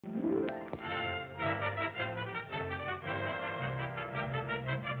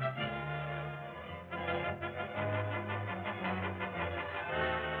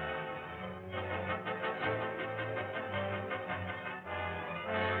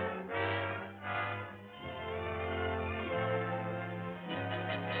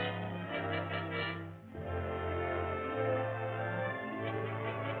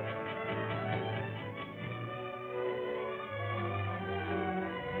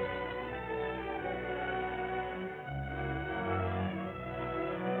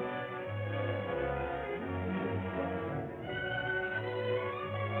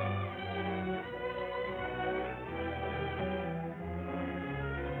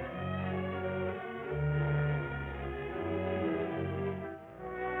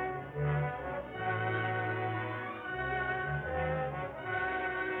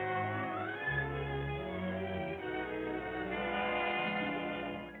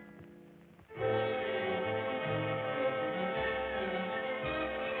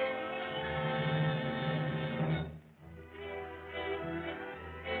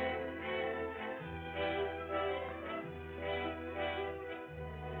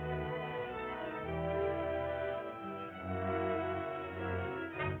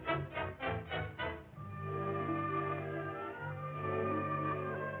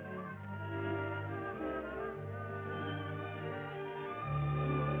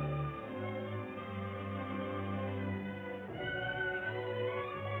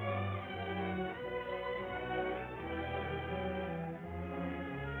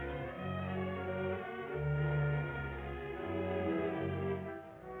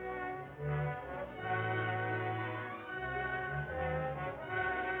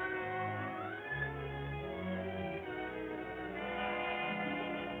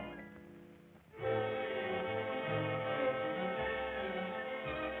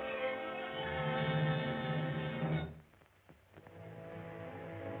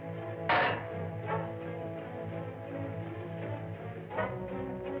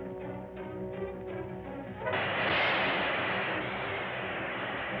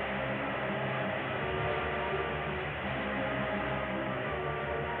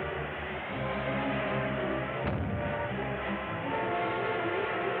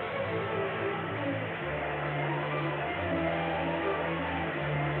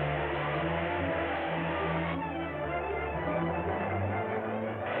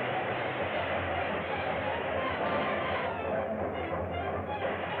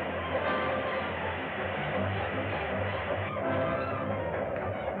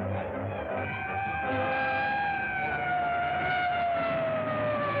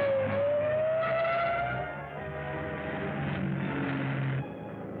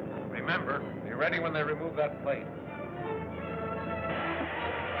ready when they remove that plate.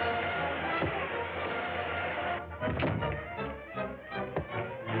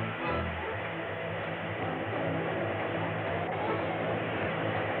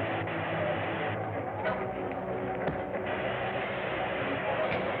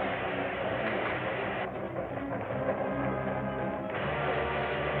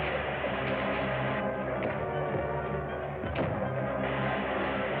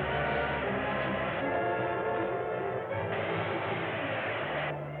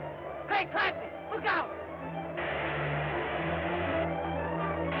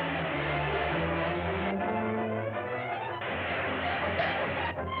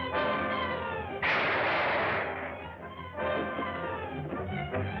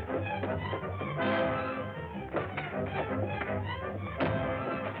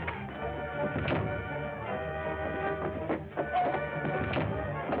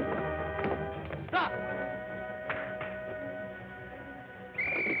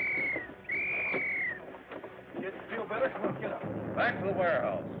 Back to the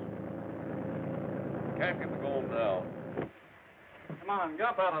warehouse. Can't get the gold now. Come on,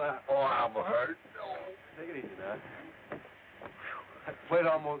 jump out of that. Oh, I'm hurt. Take it easy, Dad. That plate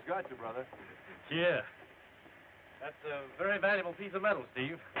almost got you, brother. Yeah. That's a very valuable piece of metal,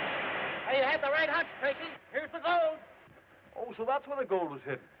 Steve. Hey, you had the right hunch, Tracy. Here's the gold. Oh, so that's where the gold was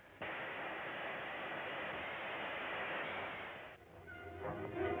hidden.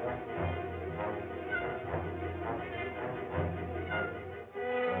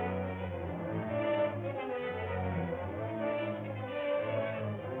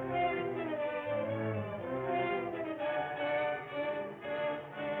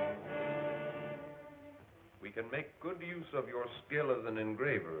 We can make good use of your skill as an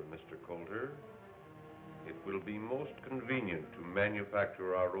engraver, Mr. Coulter. It will be most convenient to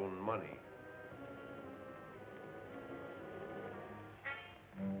manufacture our own money.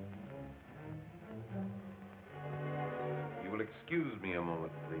 You will excuse me a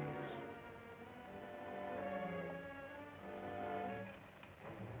moment, please.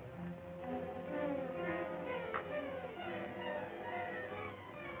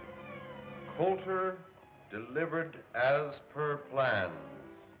 Coulter, delivered as per plans.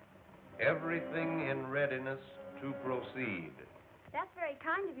 Everything in readiness to proceed. That's very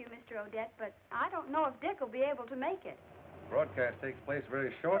kind of you, Mr. Odette, but I don't know if Dick will be able to make it. Broadcast takes place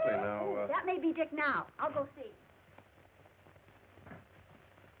very shortly now. That may be Dick now. I'll go see.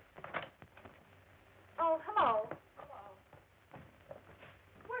 Oh, hello. Hello.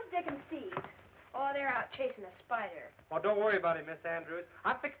 Where's Dick and Steve? Oh, they're out chasing a spider. Oh, don't worry about it, Miss Andrews.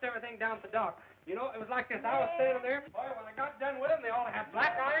 I fixed everything down at the dock. You know, it was like this. I was standing there. Boy, when I got done with them, they all had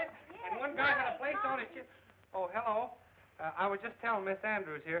black eyes, and one guy had a place on his chin. Oh, hello. I was just telling Miss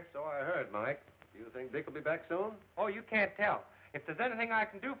Andrews here. So I heard, Mike. Do you think Dick will be back soon? Oh, you can't tell. If there's anything I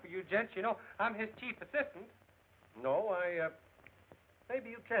can do for you, gents, you know, I'm his chief assistant. No, maybe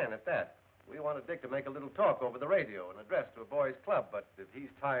you can at that. We wanted Dick to make a little talk over the radio, an address to a boys' club, but if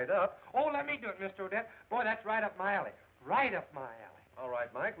he's tied up... Oh, let me do it, Mr. Odette. Boy, that's right up my alley. Right up my alley. All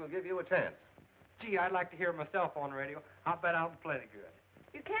right, Mike, we'll give you a chance. Gee, I'd like to hear myself on the radio. I'll bet I'll be plenty good.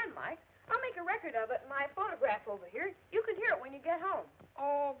 You can, Mike. I'll make a record of it in my phonograph over here. You can hear it when you get home.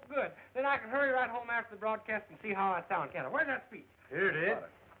 Oh, good. Then I can hurry right home after the broadcast and see how I sound, can't I? Where's that speech? Here it is.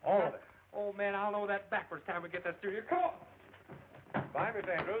 All of it. Oh, man, I'll know that backwards time we get that studio. Come on. Bye, Miss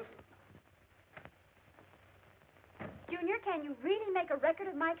Andrews. Junior, can you really make a record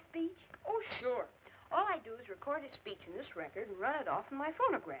of Mike's speech? Oh, sure. All I do is record his speech in this record and run it off in my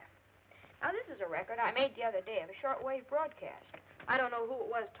phonograph. Now, this is a record I made the other day of a shortwave broadcast. I don't know who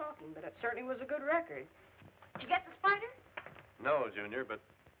it was talking, but it certainly was a good record. Did you get the spider? No, Junior, but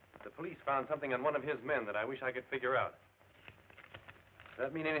the police found something on one of his men that I wish I could figure out.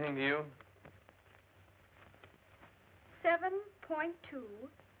 Does that mean anything to you? 7.2,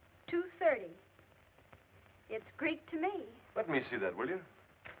 230. It's Greek to me. Let me see that, will you?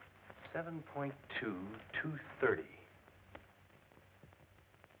 7.2, 230.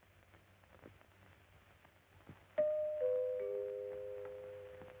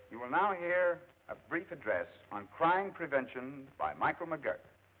 You will now hear a brief address on crime prevention by Michael McGurk.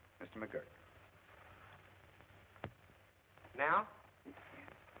 Mr. McGurk. Now?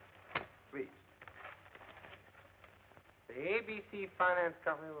 Please. The ABC Finance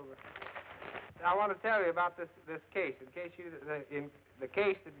Company will... I want to tell you about this case, in case you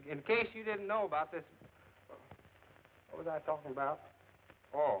didn't know about this. What was I talking about?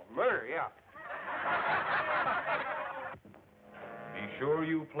 Oh, murder, yeah. Be sure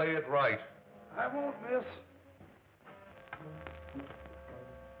you play it right. I won't miss.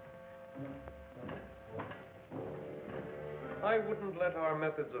 I wouldn't let our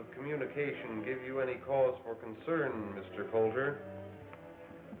methods of communication give you any cause for concern, Mr. Coulter.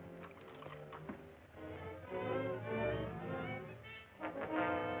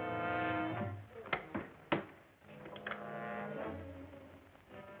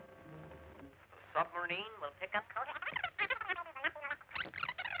 Submarine will pick up.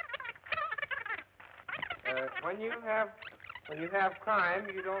 When you have crime,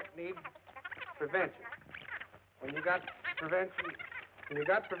 you don't need prevention. When you got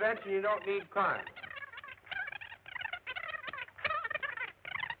prevention, you don't need crime.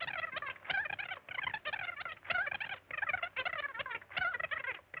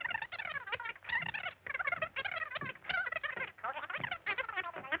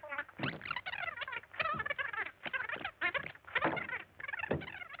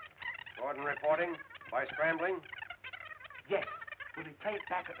 Gordon reporting by scrambling. Yes. When we play it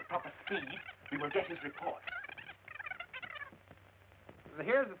back at the proper speed, we will get his report.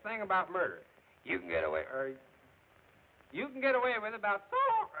 Here's the thing about murder. You can get away with about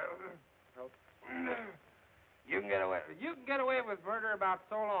you can get away with murder about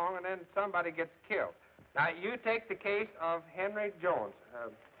so long, and then somebody gets killed. Now you take the case of Henry Jones.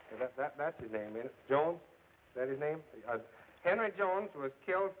 That's his name, isn't it? Jones? Is that his name? Henry Jones was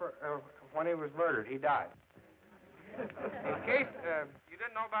killed when he was murdered. He died. In case you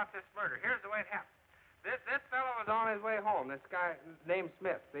didn't know about this murder, here's the way it happened. This fellow was on his way home. This guy named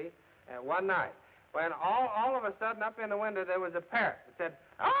Smith, see? One night, when all of a sudden up in the window there was a parrot that said,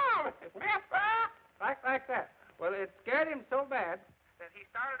 "Oh, Mr. Smith!" like that. Well, it scared him so bad that he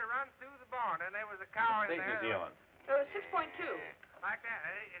started to run through the barn, and there was a cow in there. What station is he on? 6.2. Like that.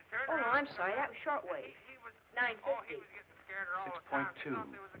 And it turned Oh, no, around. I'm sorry. That was shortwave. He was 950. Oh, he was getting scared all the time. He 6.2. thought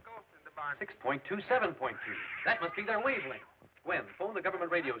there was a ghost in the barn. 6.2, 7.2. That must be their wavelength. Gwen, phone the government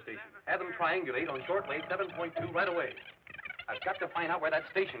radio station. Have them triangulate on shortwave 7.2 right away. I've got to find out where that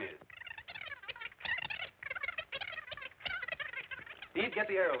station is. Steve, get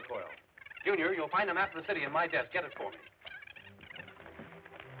the aerial coil. Junior, you'll find a map of the city in my desk. Get it for me.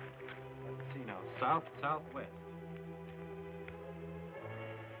 Let's see now. South, southwest.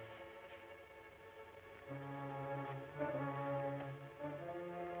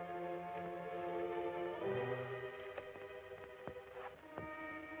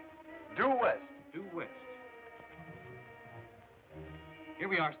 Due west. Due west. Here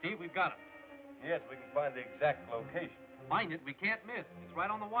we are, Steve. We've got it. Yes, we can find the exact location. Find it. We can't miss. It's right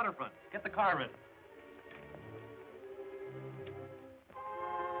on the waterfront. Get the car ready.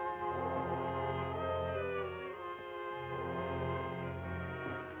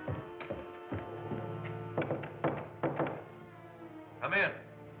 Come in.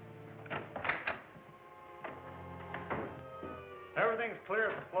 Everything's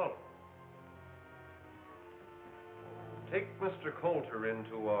clear at the float. Take Mr. Coulter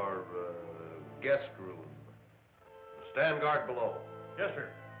into our guest room. Stand guard below. Yes, sir.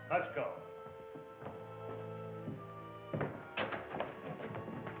 Let's go.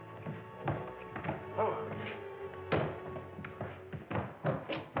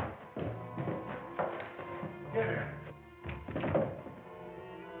 Get here.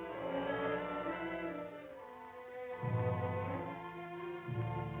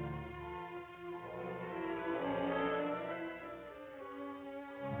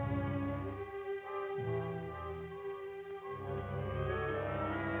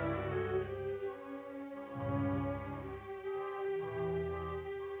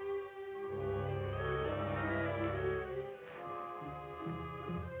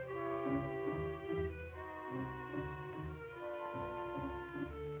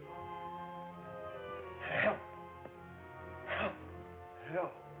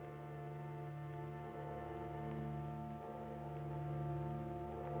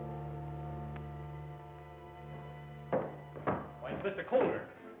 Mr. Coulter,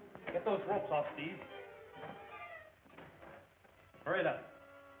 get those ropes off, Steve. Hurry it up.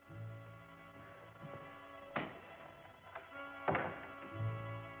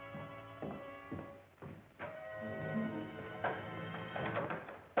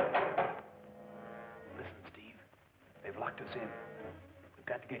 Listen, Steve. They've locked us in. We've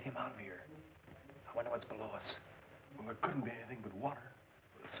got to get him out of here. I wonder what's below us. Well, there couldn't be anything but water.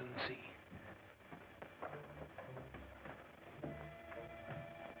 We'll soon see.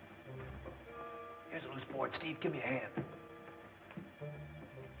 Here's a loose board. Steve, give me a hand.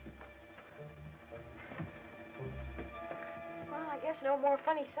 Well, I guess no more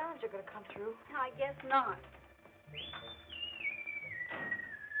funny sounds are going to come through. I guess not.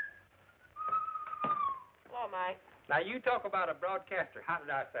 Hello, Mike. Now you talk about a broadcaster. How did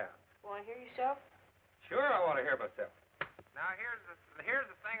I sound? Want to hear yourself? Sure, I want to hear myself. Now, here's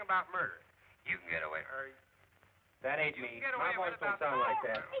the thing about murder. You can get away. That ain't You me. can get away My voice with don't about- sound like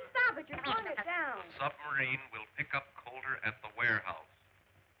that. Hey, stop it. You're slowing it down. Submarine will pick up Coulter at the warehouse.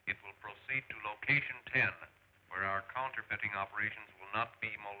 It will proceed to location 10, where our counterfeiting operations will not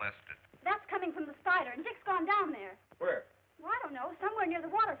be molested. That's coming from the Spider, and Dick's gone down there. Where? Well, I don't know, somewhere near the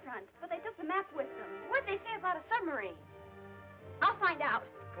waterfront. But they took the map with them. What'd they say about a submarine? I'll find out.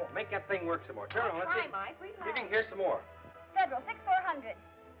 Come on, make that thing work some more. Turn on, let's Try, see. Mike. See if you can hear some more. Federal, 6400.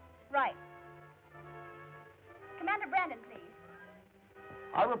 Right. Commander Brandon, please.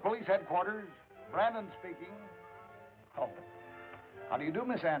 Harbor Police Headquarters. Brandon speaking. Oh. How do you do,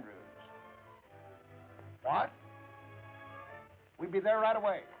 Miss Andrews? What? We'll be there right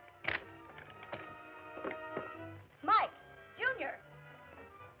away. Mike, Junior.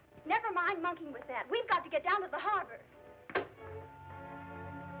 Never mind monkeying with that. We've got to get down to the harbor.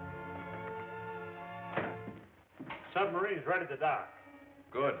 Submarine's ready to dock.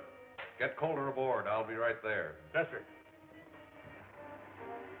 Good. Get Coulter aboard. I'll be right there. Yes, sir.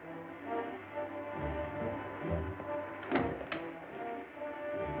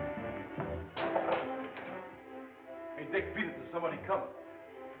 Hey, Dick, beat it. There's somebody coming.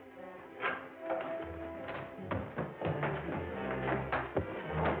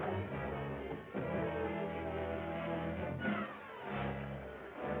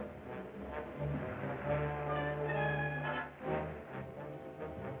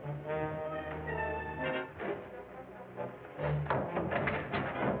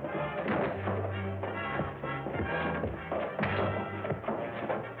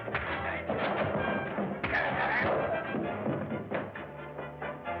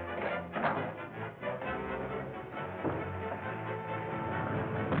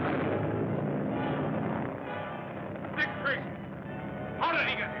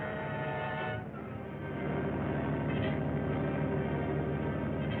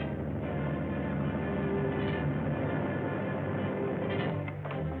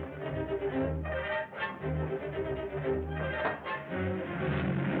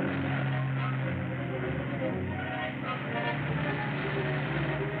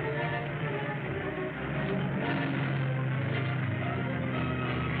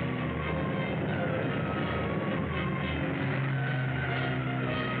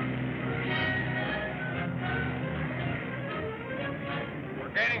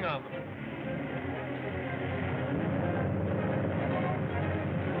 Gaining on them.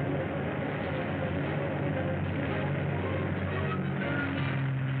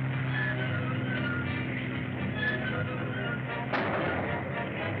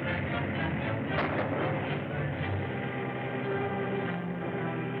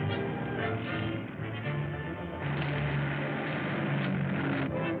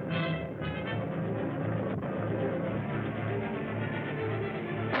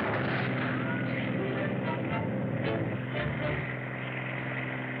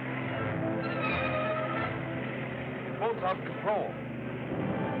 Boat's out of control.